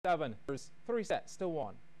7.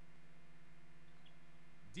 3-1.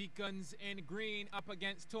 Deacons in green up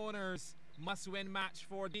against Toners. Must-win match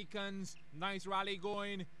for Deacons. Nice rally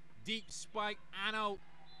going. Deep spike and out.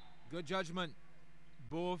 Good judgment.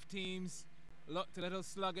 Both teams looked a little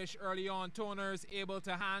sluggish early on. Toners able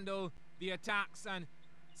to handle the attacks, and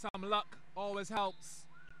some luck always helps.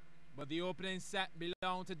 But the opening set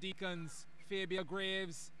belonged to Deacons. Fabia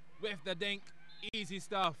Graves with the dink. Easy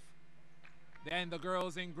stuff. Then the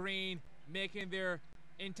girls in green making their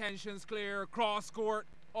intentions clear. Cross court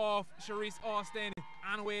off Charisse Austin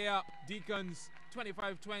and way up. Deacons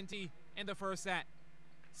 25-20 in the first set.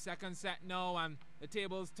 Second set now, and the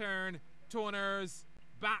tables turn. Toners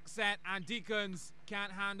back set, and Deacons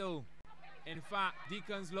can't handle. In fact,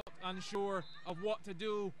 Deacons looked unsure of what to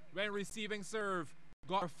do when receiving serve.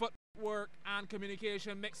 Got her footwork and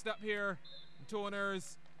communication mixed up here.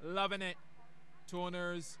 Toners loving it.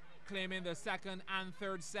 Toners claiming the second and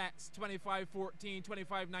third sets. 25-14,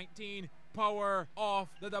 25-19. Power off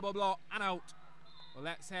the double block and out. Well,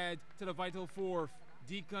 let's head to the vital fourth.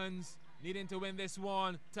 Deacons needing to win this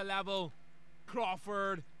one to level.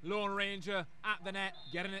 Crawford, Lone Ranger at the net,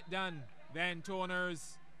 getting it done. Then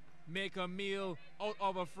Toners make a meal out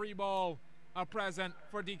of a free ball. A present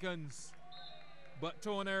for Deacons. But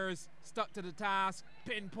Toners stuck to the task.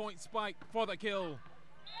 Pinpoint spike for the kill.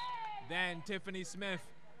 Then Tiffany Smith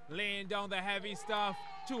laying down the heavy stuff.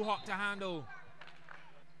 Too hot to handle.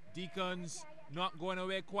 Deacons not going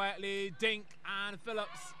away quietly. Dink and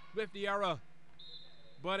Phillips with the error.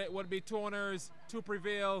 But it would be Toners to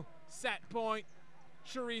prevail. Set point.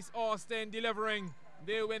 Charisse Austin delivering.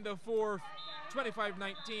 They win the fourth.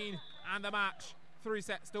 25-19 and the match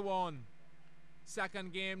 3-1.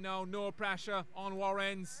 Second game now, no pressure on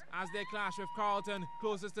Warrens as they clash with Carlton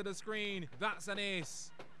closest to the screen. That's an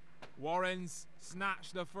ace. Warrens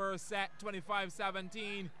snatched the first set,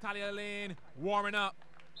 25-17. Talia Lane warming up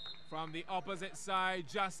from the opposite side,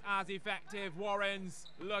 just as effective. Warrens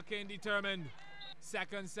looking determined.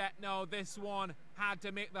 Second set now, this one had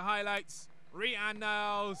to make the highlights. Rianne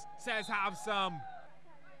Niles says have some.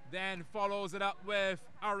 Then follows it up with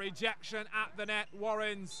a rejection at the net.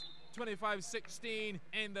 Warrens 25-16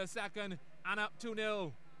 in the second and up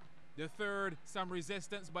 2-0. The third, some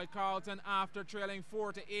resistance by Carlton after trailing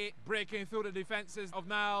 4-8, breaking through the defenses of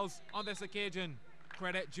Niles on this occasion.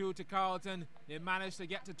 Credit due to Carlton. They managed to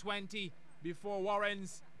get to 20 before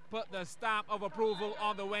Warrens put the stamp of approval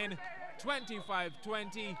on the win.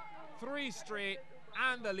 25-20, 3 straight,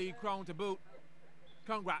 and the league crown to boot.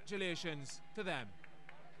 Congratulations to them.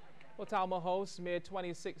 Well, Talma hosts made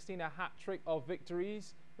 2016 a hat-trick of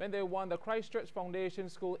victories when they won the Christchurch Foundation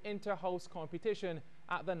School Inter-House competition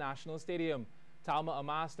at the National Stadium. Talma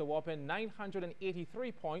amassed a whopping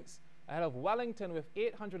 983 points ahead of Wellington with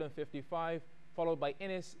 855, followed by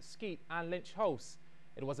Innis, Skeet and Lynch House.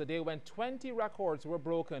 It was a day when 20 records were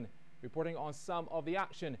broken. Reporting on some of the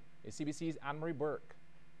action is CBC's Anne-Marie Burke.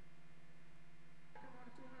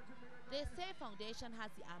 They say Foundation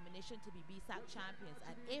has the ammunition to be BSAC champions,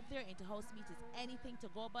 and if their inter-house meet is anything to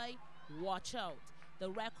go by, watch out. The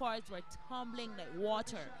records were tumbling like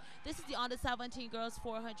water. This is the under-17 girls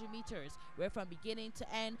 400 meters, where from beginning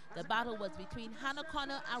to end, the battle was between Hannah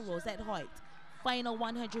Connor and Rosette Hoyt. Final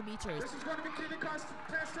 100 meters. This is going to be contested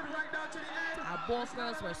right down to the end. And both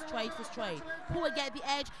girls were stride for stride. Who will get the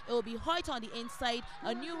edge? It will be Hoyt on the inside.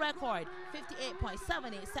 A new record,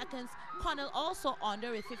 58.78 seconds. Connell also under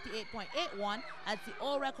with 58.81, as the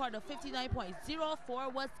old record of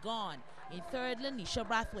 59.04 was gone. In third, Lanisha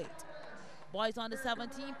Brathwaite. Boys on the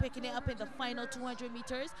 17 picking it up in the final 200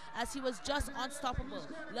 meters as he was just unstoppable.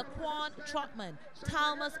 Laquan Trotman,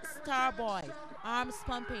 Talma's star boy, arms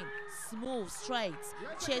pumping, smooth strides.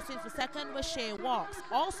 Chasing for second was Shea Walks,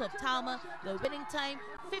 also of Talma. The winning time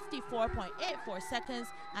 54.84 seconds,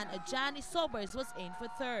 and Ajani Sobers was in for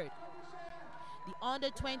third. The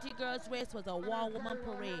under-20 girls race was a one-woman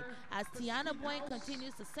parade as Tiana Boyne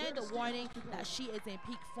continues to send a warning that she is in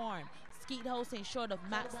peak form. Skeet hosting short of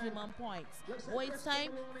maximum points. Boys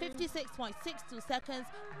time 56.62 seconds,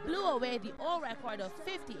 blew away the old record of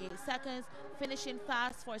 58 seconds, finishing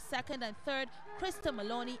fast for second and third Krista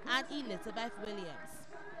Maloney and Elizabeth Williams.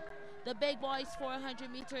 The big boys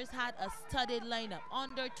 400 meters had a studded lineup,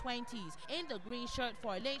 under 20s. In the green shirt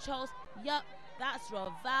for Lynch House, yup, that's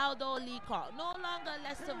Rivaldo Leacock, no longer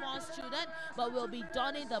Lester Vaughan student, but will be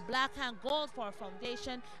donning the black and gold for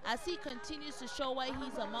Foundation as he continues to show why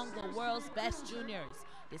he's among the world's best juniors.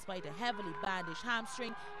 Despite a heavily bandaged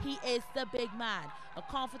hamstring, he is the big man. A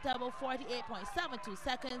comfortable 48.72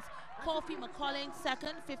 seconds. Kofi McCulling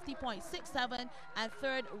second, 50.67, and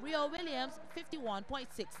third Rio Williams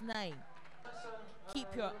 51.69.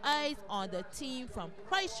 Keep your eyes on the team from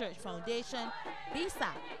Christchurch Foundation,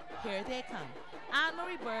 BSAP. Here they come.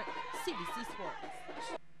 Anne-Marie Burke, CBC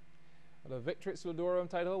Sports. The Victory Sludorum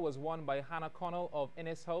title was won by Hannah Connell of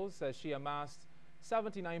Innis House as she amassed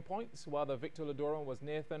 79 points, while the Victor Ludorum was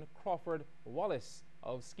Nathan Crawford Wallace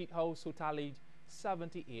of Skeet House, who tallied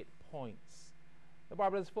 78 points. The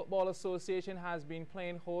Barbados Football Association has been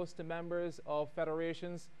playing host to members of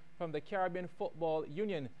federations from the Caribbean Football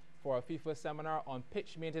Union for a FIFA seminar on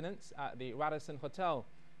pitch maintenance at the Radisson Hotel.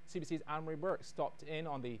 CBC's Anne-Marie Burke stopped in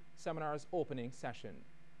on the seminar's opening session.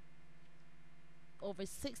 Over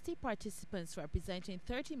 60 participants representing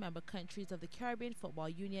 30 member countries of the Caribbean Football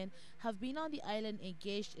Union have been on the island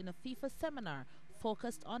engaged in a FIFA seminar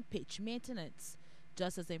focused on pitch maintenance.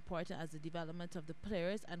 Just as important as the development of the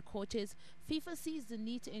players and coaches, FIFA sees the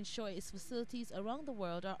need to ensure its facilities around the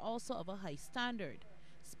world are also of a high standard.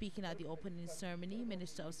 Speaking at the opening ceremony,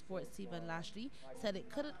 Minister of Sports Stephen Lashley said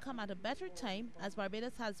it couldn't come at a better time as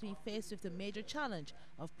Barbados has been faced with the major challenge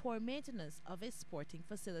of poor maintenance of its sporting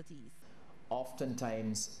facilities.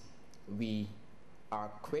 Oftentimes, we are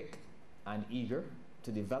quick and eager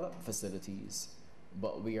to develop facilities,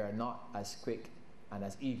 but we are not as quick and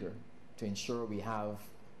as eager to ensure we have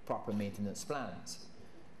proper maintenance plans.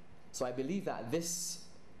 So I believe that this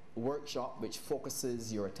workshop, which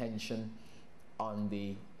focuses your attention on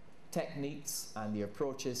the techniques and the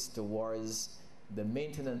approaches towards the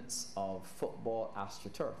maintenance of football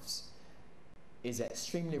astroturfs, is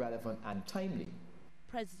extremely relevant and timely.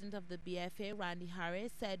 President of the BFA, Randy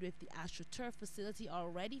Harris, said with the AstroTurf facility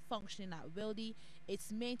already functioning at Wildy,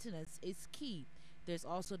 its maintenance is key. There's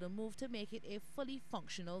also the move to make it a fully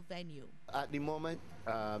functional venue. At the moment,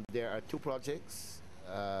 there are two projects.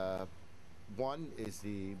 One is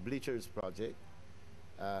the bleachers project.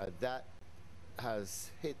 That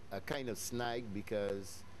has hit a kind of snag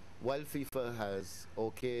because while FIFA has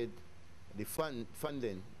okayed the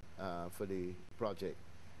funding for the project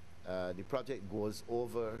goes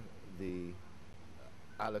over the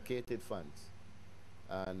allocated funds.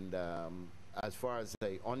 And as far as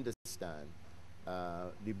I understand,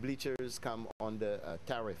 the bleachers come under a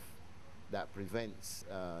tariff that prevents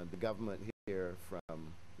the government here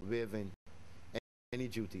from waiving any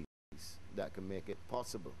duties that can make it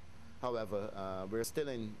possible. However, we're still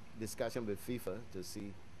in discussion with FIFA to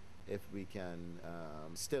see if we can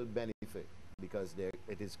still benefit, because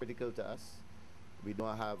it is critical to us. We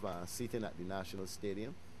don't have seating at the National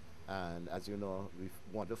Stadium, and as you know, we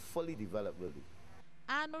want to fully develop Wildy.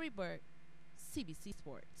 Anne-Marie Burke, CBC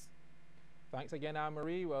Sports. Thanks again,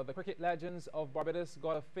 Anne-Marie. Well, the cricket legends of Barbados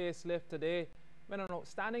got a facelift today when an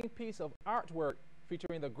outstanding piece of artwork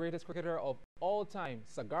featuring the greatest cricketer of all time,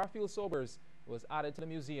 Sir Garfield Sobers, was added to the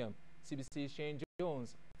museum. CBC's Shane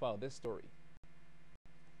Jones followed this story.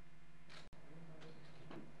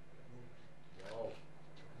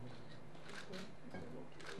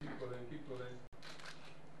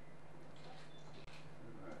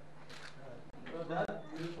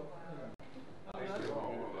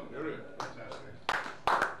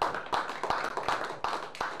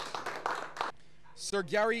 Sir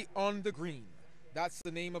Gary on the Green. That's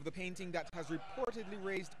the name of the painting that has reportedly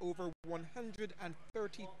raised over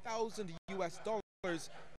 $130,000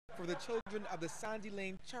 for the children of the Sandy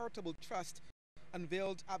Lane Charitable Trust,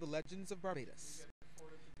 unveiled at the Legends of Barbados.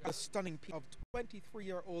 A stunning piece of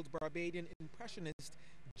 23-year-old Barbadian impressionist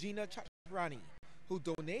Gina Chatrani, who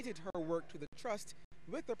donated her work to the trust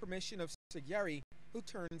with the permission of Sir Gary, who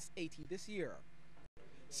turns 80 this year.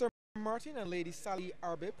 Sir Martin and Lady Sally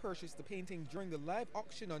Arbe purchased the painting during the live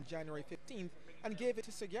auction on January 15th and gave it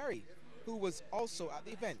to Sir Gary, who was also at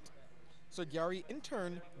the event. Sir Gary, in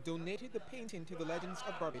turn, donated the painting to the Legends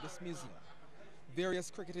of Barbados Museum. Various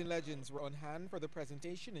cricketing legends were on hand for the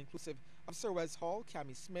presentation, inclusive of Sir Wes Hall,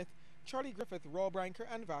 Cammy Smith, Charlie Griffith, Rob Branker,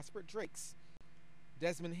 and Vaspert Drakes.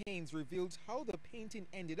 Desmond Haynes revealed how the painting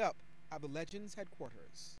ended up at the Legends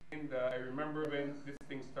headquarters. And I remember when this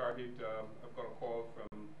thing started, I got a call from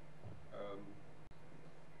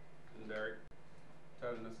Derek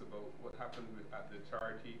telling us about what happened at the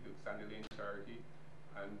charity, the Sandy Lane charity,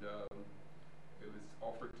 and it was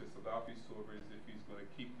offered to Sir Garfield Sobers if he's going to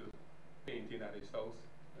keep the painting at his house.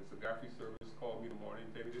 And Sir Garfield Sobers called me in the morning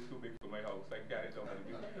and told me, "This is too big for my house. I can't it down.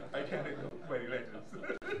 I can't it down for the Legends."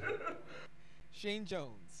 Shane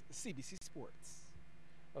Jones, CBC Sports.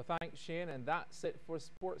 Well, thanks, Shane, and that's it for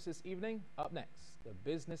sports this evening. Up next, the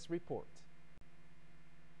Business Report.